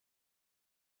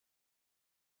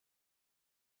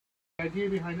The idea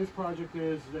behind this project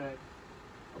is that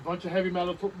a bunch of heavy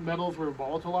metals were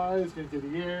volatilized into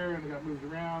the air and they got moved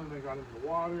around and they got into the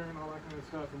water and all that kind of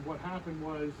stuff. And what happened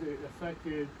was it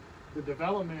affected the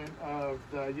development of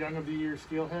the young of the year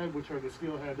steelhead, which are the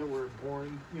steelhead that were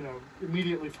born, you know,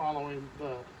 immediately following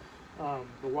the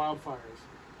wildfires.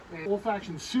 And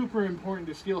olfaction is super important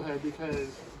to steelhead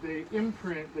because they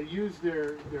use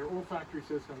their olfactory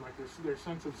system, like their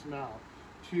sense of smell,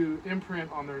 to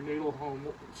imprint on their natal home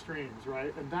streams,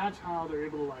 right? And that's how they're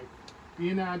able to like be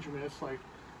anadromous, like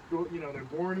go, you know, they're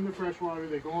born in the freshwater,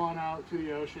 they go on out to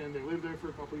the ocean, they live there for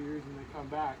a couple of years, and they come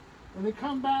back. And they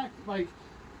come back like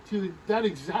to that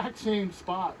exact same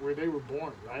spot where they were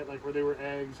born, right? Like where they were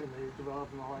eggs and they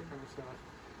developed and all that kind of stuff.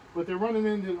 But they're running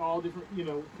into all different, you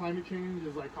know, climate change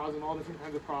is like causing all different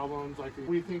kinds of problems. Like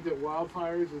we think that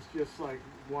wildfires is just like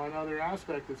one other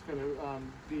aspect that's going to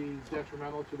be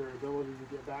detrimental to their ability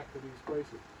to get back to these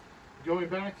places. Going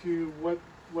back to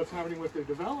what's happening with their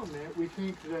development, we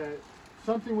think that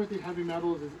something with the heavy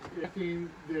metals is affecting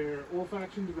their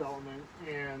olfaction development,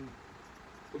 and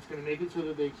it's going to make it so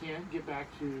that they can't get back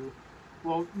to.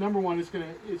 Well, number one, it's going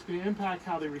to impact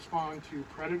how they respond to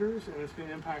predators, and it's going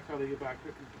to impact how they get back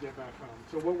home.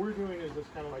 So what we're doing is this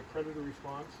kind of like predator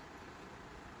response,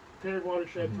 paired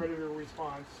watershed predator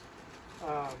response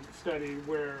study,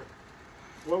 where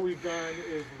what we've done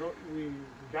is we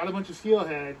got a bunch of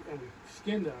steelhead and we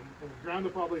skinned them and we ground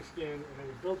up all their skin and then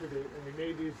we filtered it and we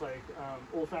made these like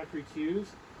olfactory cues,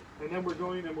 and then we're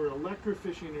going and we're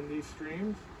electrofishing in these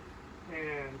streams.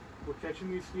 And we're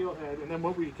catching these steelhead, and then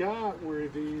what we got were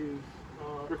these,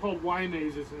 they're called Y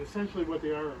mazes, and essentially what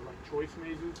they are like choice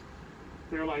mazes.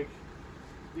 They're like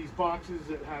these boxes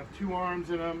that have two arms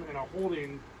in them and a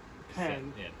holding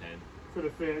pen for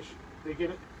the fish. They get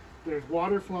it. There's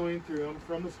water flowing through them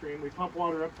from the stream. We pump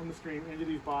water up from the stream into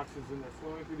these boxes, and they're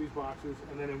flowing through these boxes,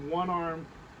 and then in one arm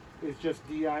is just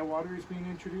DI water is being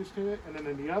introduced to it, and then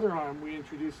in the other arm we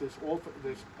introduce this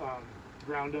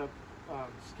ground up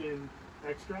skin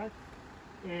extract.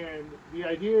 And the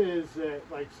idea is that,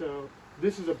 like, so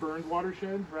this is a burned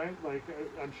watershed, right? Like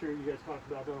I'm sure you guys talked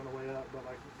about that on the way up, but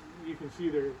like you can see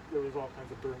there was all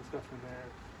kinds of burned stuff in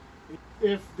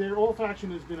there. If their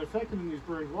olfaction has been affected in these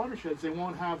burned watersheds, they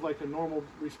won't have like a normal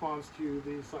response to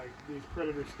these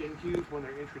predator skin cues when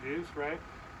they're introduced, right?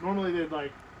 Normally they'd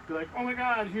like be like, oh my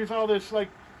god, here's all this like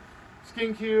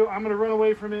skin cue, I'm going to run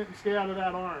away from it and stay out of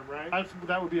that arm, right?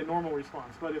 That would be a normal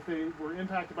response. But if they were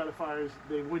impacted by the fires,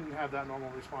 they wouldn't have that normal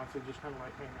response. They just kind of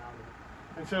like hang out of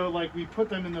it. And so like we put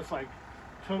them in this like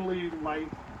totally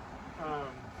light,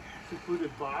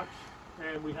 secluded box,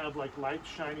 and we have like lights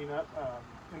shining up,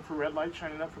 infrared light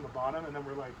shining up from the bottom, and then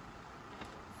we're like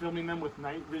filming them with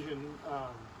night vision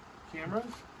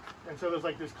cameras. And so there's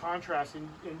like this contrast,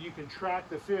 and you can track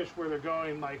the fish where they're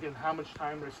going, like, and how much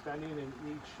time they're spending in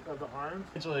each of the arms.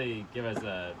 Essentially,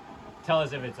 tell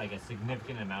us if it's like a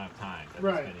significant amount of time.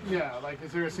 Right. Yeah. Like,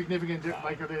 is there a significant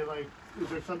is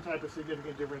there some type of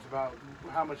significant difference about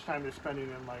how much time they're spending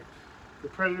in like the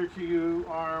predator cue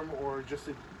arm or just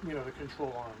the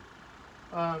control arm?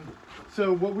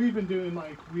 So what we've been doing,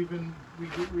 like we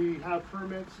have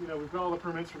permits, we've got all the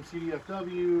permits from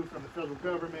CDFW, from the federal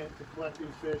government to collect these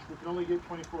fish. We can only get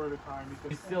 24 at a time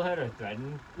because steelhead are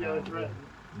threatened. Yeah, they're threatened,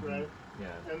 right?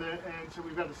 Yeah. And so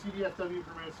we've got the CDFW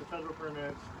permits, the federal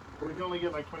permits, but we can only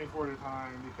get like 24 at a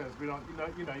time because we don't,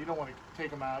 you don't want to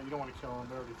take them out, you don't want to kill them,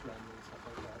 they're already threatened and stuff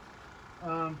like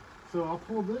that. So I'll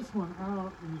pull this one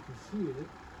out and you can see it.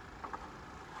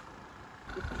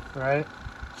 All right.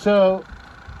 So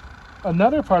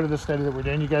another part of the study that we're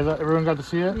doing, everyone got to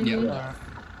see it? Yeah.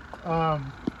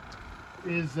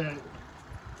 Is that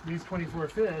these 24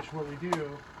 fish, what we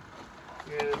do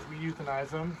is we euthanize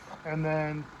them, and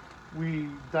then we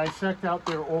dissect out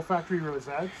their olfactory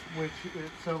rosettes,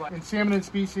 so like in salmonid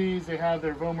species, they have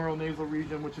their vomeral nasal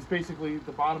region, which is basically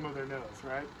the bottom of their nose,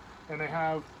 right? And they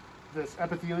have this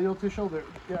epithelial tissue,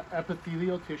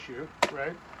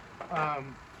 right?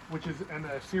 Which is in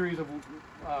a series of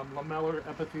lamellar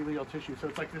epithelial tissue. So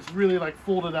it's like this really like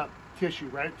folded up tissue,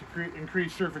 right? To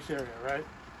increase surface area, right?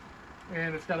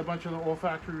 And it's got a bunch of the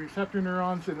olfactory receptor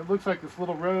neurons, and it looks like this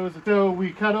little rose. So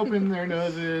we cut open their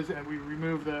noses and we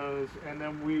remove those, and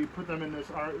then we put them in these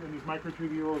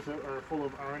microtubules that are full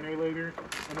of RNA later,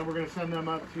 and then we're going to send them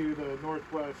up to the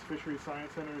Northwest Fisheries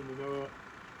Science Center in the NOAA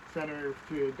Center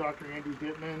to Dr. Andy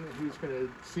Dittman, who's going to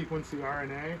sequence the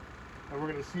RNA, and we're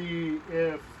going to see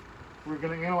if we're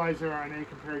going to analyze their RNA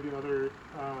compared to other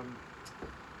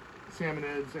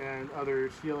salmonids and other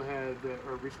steelhead that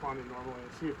are responding normally,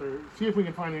 and see if we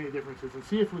can find any differences, and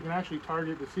see if we can actually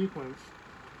target the sequence,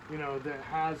 that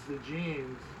has the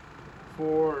genes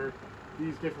for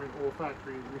these different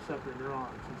olfactory receptor neurons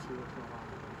and see what's going on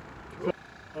with them.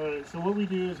 Alright, so what we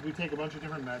do is we take a bunch of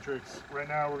different metrics. Right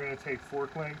now we're going to take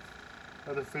fork length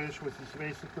of the fish, which is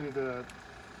basically the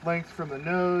length from the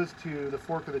nose to the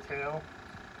fork of the tail.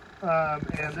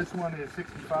 And this one is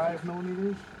 65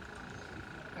 millimeters.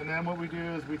 And then what we do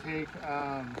is we take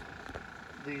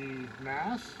the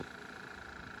mass,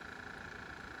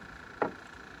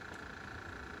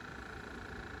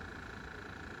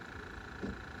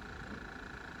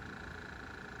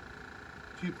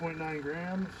 .9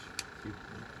 grams,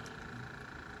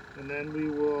 and then we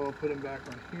will put them back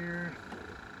on here.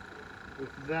 With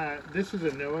that, this is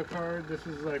a NOAA card. This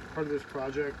is like part of this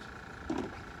project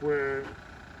where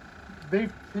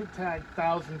they've tagged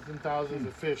thousands and thousands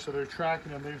of fish, so they're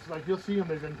tracking them. There's like, you'll see them,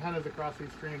 there's antennas across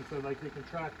these strings, so like they can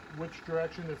track which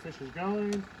direction the fish is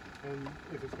going, and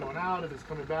if it's going out, if it's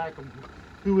coming back, and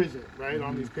who is it, right?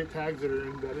 On these pit tags that are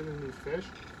embedded in these fish.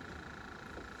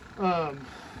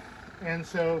 And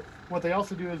so what they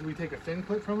also do is we take a fin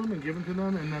clip from them and give them to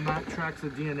them, and then that tracks the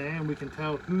DNA, and we can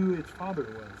tell who its father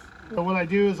was. So what I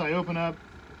do is I open up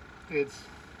its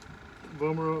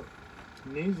vomeronasal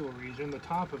region, the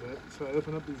top of it. So I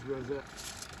open up these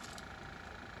rosettes.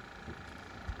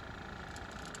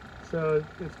 So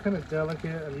it's kind of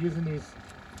delicate. I'm using these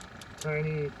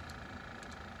tiny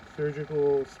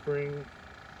surgical spring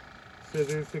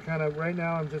scissors to kind of, right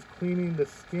now I'm just cleaning the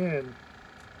skin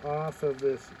off of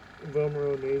this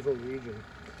vomeronasal region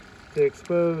to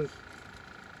expose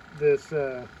this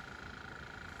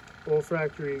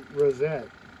olfactory rosette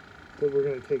that we're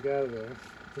going to take out of there.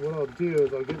 So what I'll do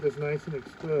is I'll get this nice and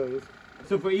exposed.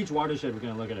 So for each watershed, we're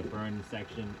going to look at a burn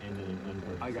section and then an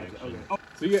unburned section. Okay. Oh,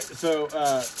 so yeah, so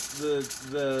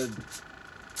the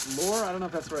lore, I don't know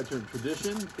if that's the right term,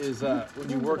 tradition is when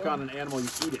you work on an animal, you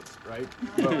eat it, right?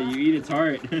 You eat its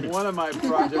heart. One of my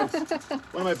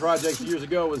projects years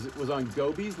ago was on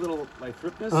gobies, little like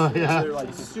thripnus. Oh, yeah. They're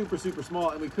like super small,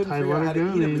 and we couldn't figure out how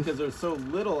to eat them because they're so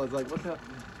little. It's like, what the hell?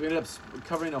 We ended up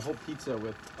covering a whole pizza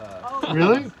with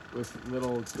Really? with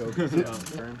little gobies.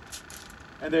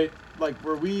 And they, like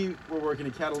where we were working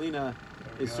in Catalina,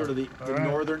 is sort of the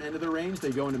northern end of the range.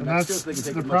 They go into And Mexico, that's so they can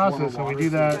take the much warmer process, and we water, do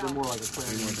so that. they're more like a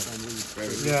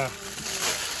friendly. Yeah.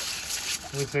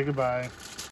 We say goodbye.